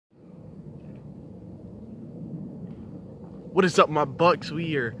What is up, my bucks?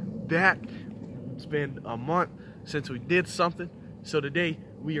 We are back. It's been a month since we did something. So today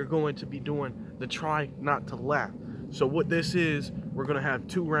we are going to be doing the try not to laugh. So what this is, we're gonna have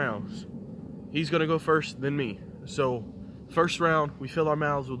 2 rounds. He's gonna go first, then me. So first round, we fill our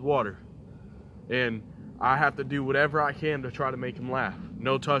mouths with water. And I have to do whatever I can to try to make him laugh.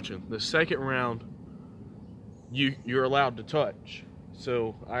 No touching. The second round, you're allowed to touch.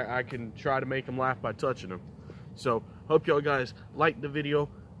 So I can try to make him laugh by touching him. So hope y'all guys like the video.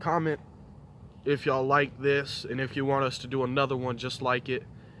 Comment if y'all like this and if you want us to do another one just like it.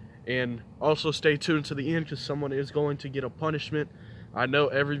 And also stay tuned to the end because someone is going to get a punishment. I know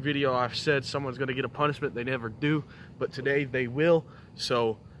every video I've said someone's going to get a punishment. They never do, but today they will.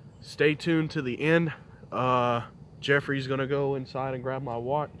 So stay tuned to the end. Jeffrey's going to go inside and grab my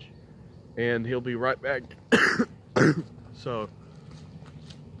watch and he'll be right back. So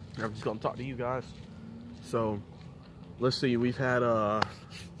I'm just going to talk to you guys. So let's see, we've had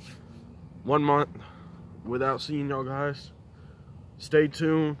 1 month without seeing y'all guys. Stay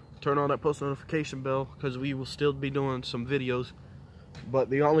tuned, turn on that post notification bell because we will still be doing some videos. But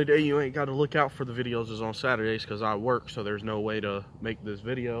the only day you ain't got to look out for the videos is on Saturdays because I work, so there's no way to make this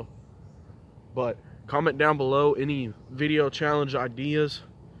video. But comment down below any video challenge ideas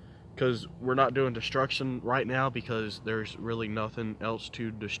because we're not doing destruction right now because there's really nothing else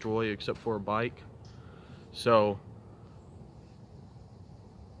to destroy except for a bike. So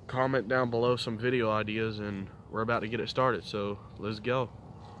comment down below some video ideas and we're about to get it started, so let's go.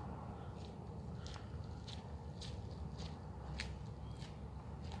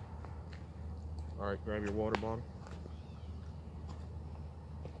 Alright, grab your water bottle.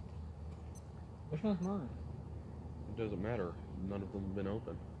 Which one's mine? It doesn't matter, none of them have been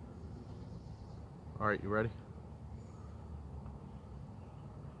open. Alright, you ready?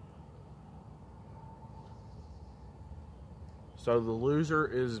 So the loser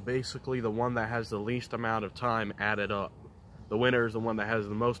is basically the one that has the least amount of time added up. The winner is the one that has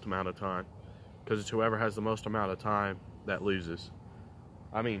the most amount of time. Because it's whoever has the most amount of time that loses.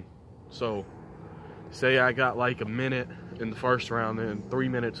 I mean, so say I got like a minute in the first round and 3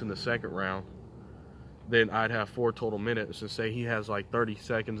 minutes in the second round. Then I'd have 4 total minutes. And say he has like 30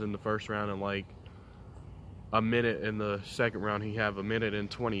 seconds in the first round and like a minute in the second round, he have a minute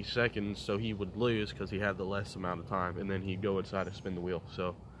and 20 seconds, so he would lose because he had the less amount of time, and then he'd go inside and spin the wheel.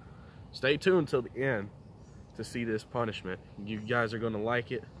 So stay tuned till the end to see this punishment. You guys are going to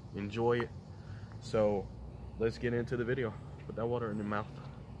like it, enjoy it. So let's get into the video. Put that water in your mouth.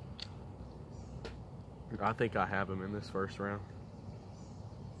 I think I have him in this first round.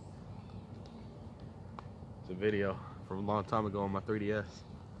 It's a video from a long time ago on my 3DS.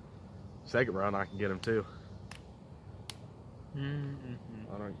 Second round I can get him too. I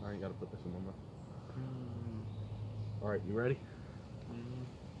ain't gotta put this in my mouth. Alright, you ready?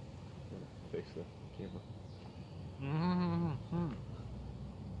 Face the camera.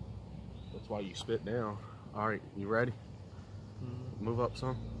 That's why you spit down. Alright, you ready? Move up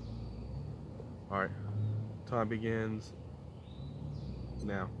some. Alright, time begins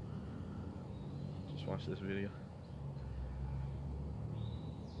now. Just watch this video.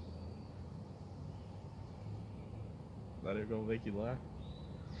 That ain't gonna make you laugh.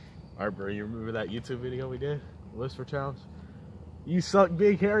 Alright, bro, you remember that YouTube video we did? Whisper challenge? You suck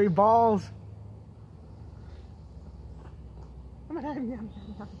big hairy balls!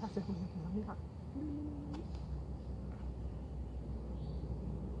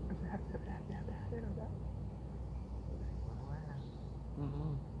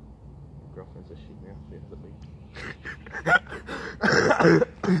 Girlfriend's a sheep now, she has a me.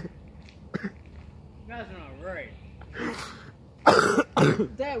 That's not right.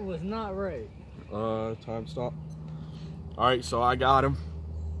 That was not right. Time stop. Alright, so I got him.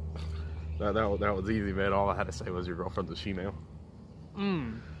 That was easy, man. All I had to say was your girlfriend's a she-male.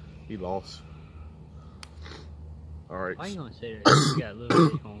 He lost. Alright. Why are you gonna say that? You got little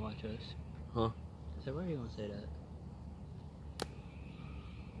kids gonna watch us. Huh? I said, why are you gonna say that?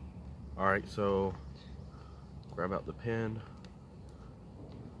 Alright, so grab out the pen.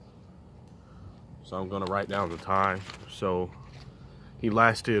 So I'm gonna write down the time. So he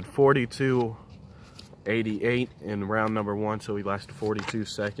lasted 42.88 in round number 1, so he lasted 42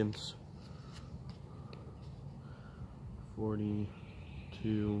 seconds.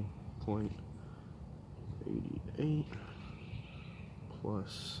 42.88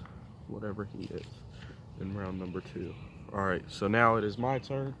 plus whatever he is in round number 2. Alright, so now it is my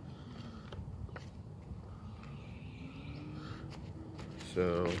turn.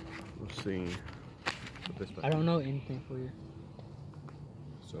 So let's see. I don't know anything for you.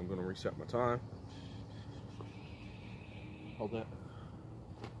 So I'm going to reset my time. Hold that.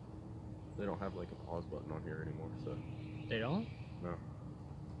 They don't have like a pause button on here anymore, so. They don't? No.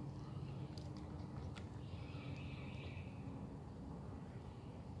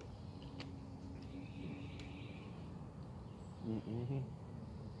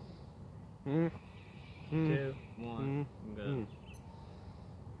 Two, one, go.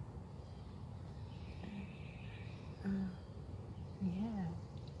 Yeah,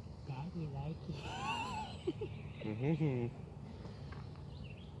 Daddy like it.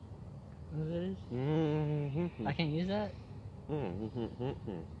 What is this? I can't use that?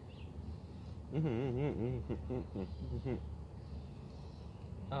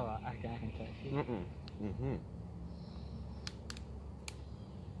 Oh, I can touch it.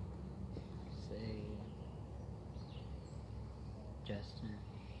 Say, Justin,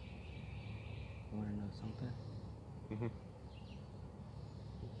 you want to know something?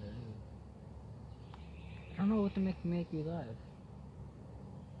 I don't know what to make you laugh.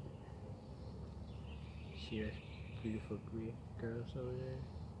 See those beautiful Greek girls over there?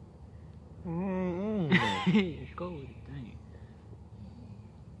 Let's go with it, dang it.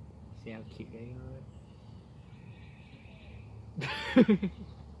 See how cute they are?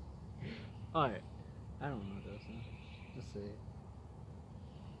 Alright. I don't know those now. Let's see.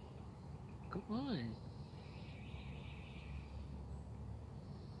 Come on.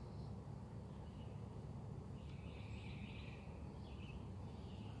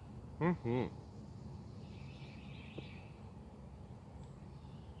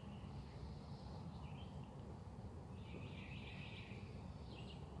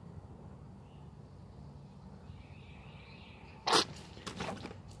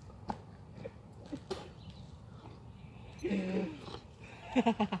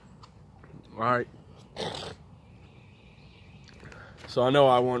 Alright. So I know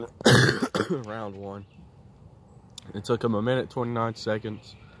I won round one. It took him 1:29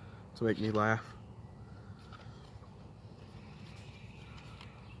 seconds to make me laugh.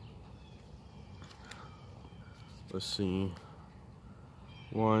 Let's see.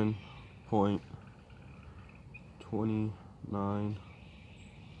 1.29.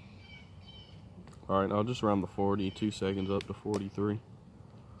 Alright, I'll just round the 42 seconds up to 43.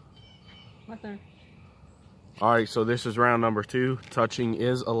 My turn. Alright, so this is round number 2. Touching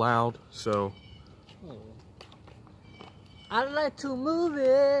is allowed, so. Oh. I'd like to move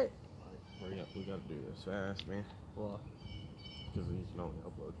it. We gotta do this fast, man. What? Because we can only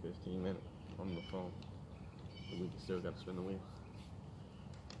upload 15 minutes on the phone. But we still gotta spin the wheel.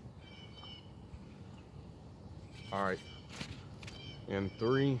 Alright. In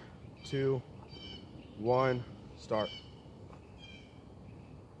 3, 2, 1, start.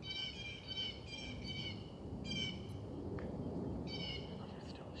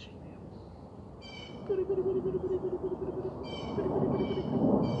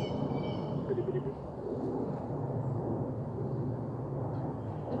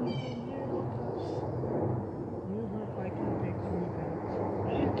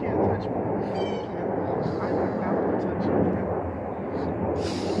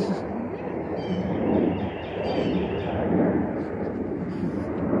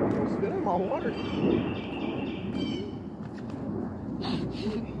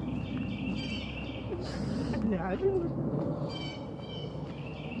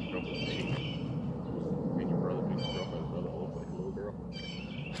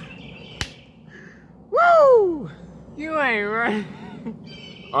 Woo! You ain't right.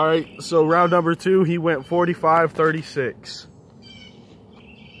 Alright, so round number 2, he went 45-36.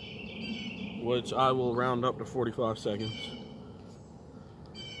 Which I will round up to 45 seconds.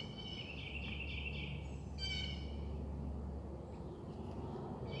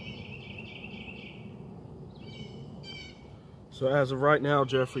 So as of right now,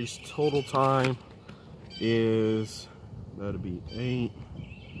 Jeffrey's total time is, that'd be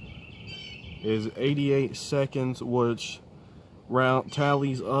 88 seconds, which round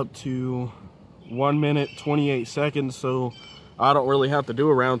tallies up to 1:28 seconds. So I don't really have to do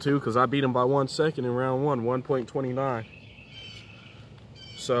a round 2 because I beat him by 1 second in round 1, 1.29.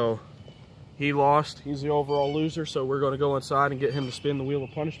 So he lost. He's the overall loser. So we're going to go inside and get him to spin the wheel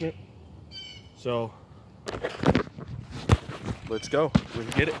of punishment. So let's go. We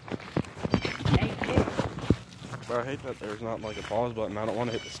can get it. But I hate that there's not like a pause button. I don't want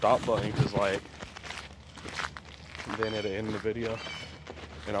to hit the stop button because like then it'll end the video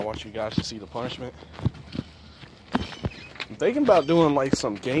and I want you guys to see the punishment. I'm thinking about doing like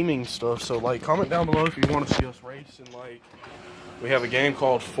some gaming stuff, so like comment down below if you want to see us race, and like we have a game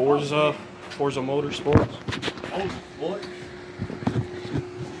called Forza Motorsports. Oh boy.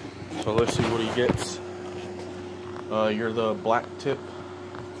 So let's see what he gets. You're the black tip.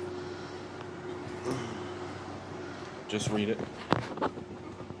 Just read it.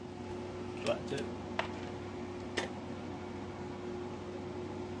 Black tip.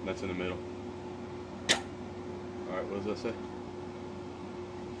 That's in the middle. Alright, what does that say?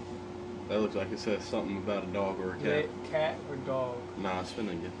 That looks like it says something about a dog or a cat. Cat or dog? Nah, it's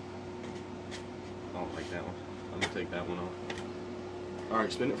spinning again. I don't like that one. I'm gonna take that one off.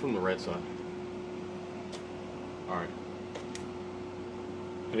 Alright, spin it from the red side. Alright.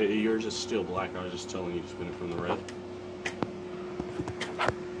 Yours is still black. I was just telling you to spin it from the red.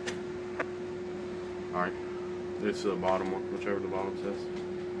 Alright. It's the bottom one, whichever the bottom says.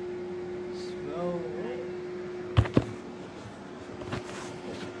 Smell it.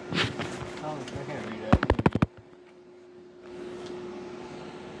 Oh, I can't read that.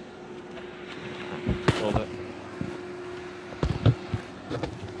 Hold it.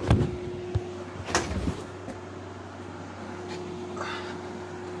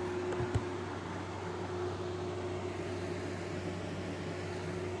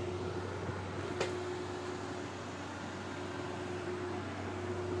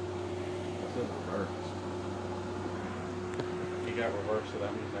 Reverse. He got reversed, so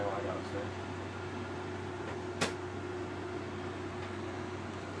that means now I gotta stay.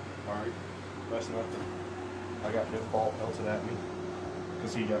 Alright, that's nothing. I got his ball pelted at me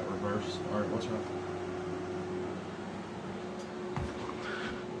because he got reversed. Alright, what's wrong?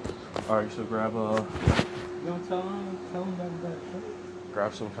 Alright, so grab You don't tell him about that.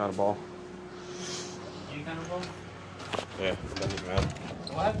 grab some kind of ball. Any kind of ball? Yeah, doesn't matter.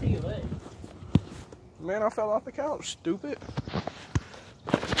 What happened to your leg? Man, I fell off the couch, stupid.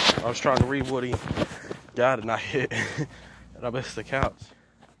 I was trying to read what he got and I hit and I missed the couch.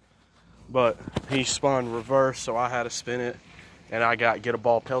 But he spun reverse, so I had to spin it and I get a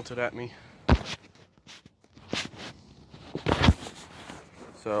ball pelted at me.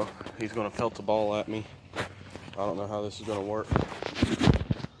 So he's gonna pelt the ball at me. I don't know how this is gonna work.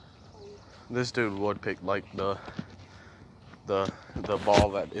 This dude would pick like the ball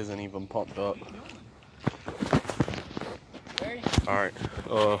that isn't even pumped up. Alright,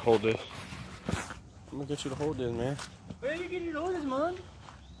 hold this. I'm gonna get you to hold this, man. Where are you getting all this, man?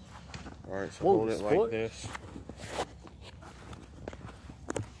 Alright, so hold it like this.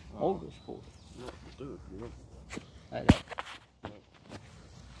 Hold this for. Dude, you know. Like that.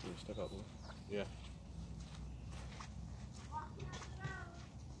 Step up, man. Yeah.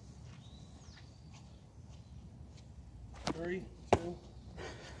 Three, two.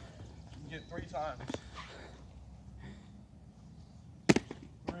 You get 3 times.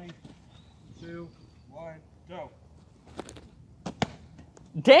 3, 2, 1, go.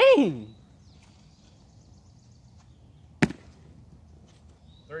 Dang!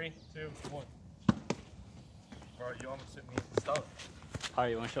 3, 2, 1. Alright, you almost hit me at the stop.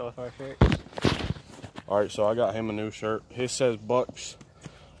 Alright, you want to show off our shirt? Alright, so I got him a new shirt. His says Bucks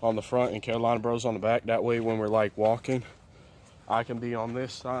on the front and Carolina Bros on the back. That way when we're like walking, I can be on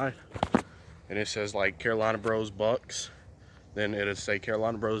this side. And it says like Carolina Bros Bucks. Then it'll say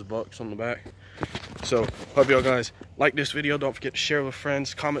Carolina Bros Bucks on the back. So, hope y'all guys like this video. Don't forget to share with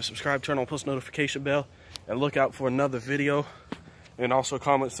friends, comment, subscribe, turn on post notification bell, and look out for another video. And also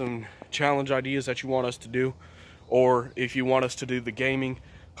comment some challenge ideas that you want us to do. Or if you want us to do the gaming,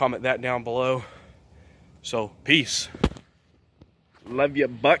 comment that down below. So, peace. Love you,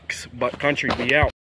 Bucks. Buck Country be out.